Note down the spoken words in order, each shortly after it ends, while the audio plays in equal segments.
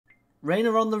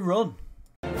Rayner on the run.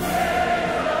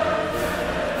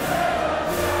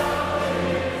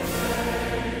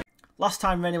 Last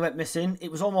time Rayner went missing,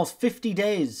 it was almost 50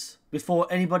 days before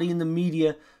anybody in the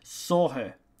media saw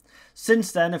her.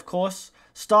 Since then, of course,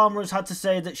 Starmer has had to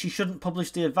say that she shouldn't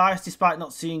publish the advice despite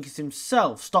not seeing it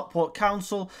himself. Stockport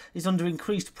Council is under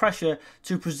increased pressure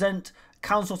to present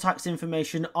council tax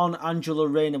information on Angela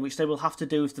Rayner, which they will have to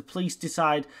do if the police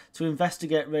decide to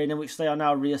investigate Rayner, which they are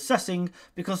now reassessing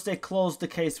because they closed the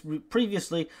case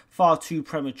previously far too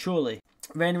prematurely.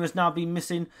 Rayner has now been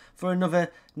missing for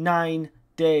another 9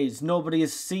 days. Nobody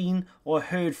has seen or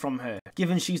heard from her,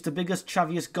 given she's the biggest,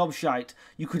 chaviest gobshite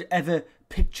you could ever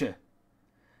picture.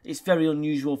 It's very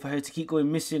unusual for her to keep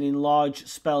going missing in large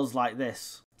spells like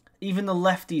this. Even the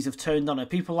lefties have turned on her.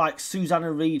 People like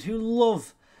Susanna Reid, who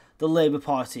love the Labour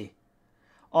Party,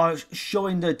 are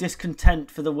showing their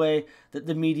discontent for the way that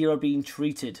the media are being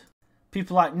treated.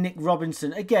 People like Nick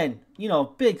Robinson, again, you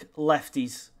know, big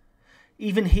lefties.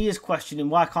 Even he is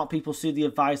questioning, why can't people see the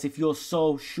advice if you're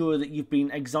so sure that you've been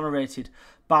exonerated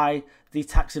by the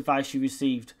tax advice you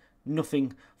received?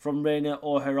 Nothing from Rayner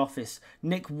or her office.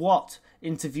 Nick Watt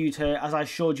interviewed her, as I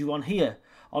showed you on here,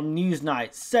 on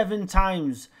Newsnight. 7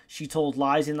 times she told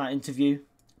lies in that interview,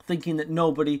 thinking that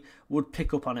nobody would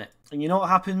pick up on it. And you know what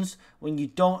happens when you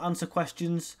don't answer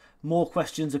questions? More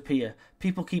questions appear.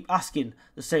 People keep asking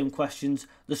the same questions.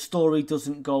 The story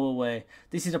doesn't go away.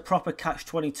 This is a proper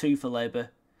catch-22 for Labour,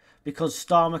 because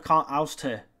Starmer can't oust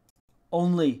her.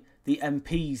 Only the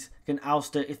MPs can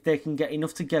oust her if they can get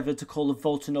enough together to call a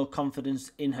vote of no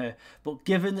confidence in her. But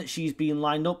given that she's being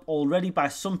lined up already by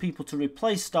some people to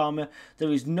replace Starmer,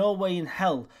 there is no way in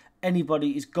hell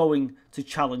anybody is going to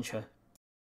challenge her.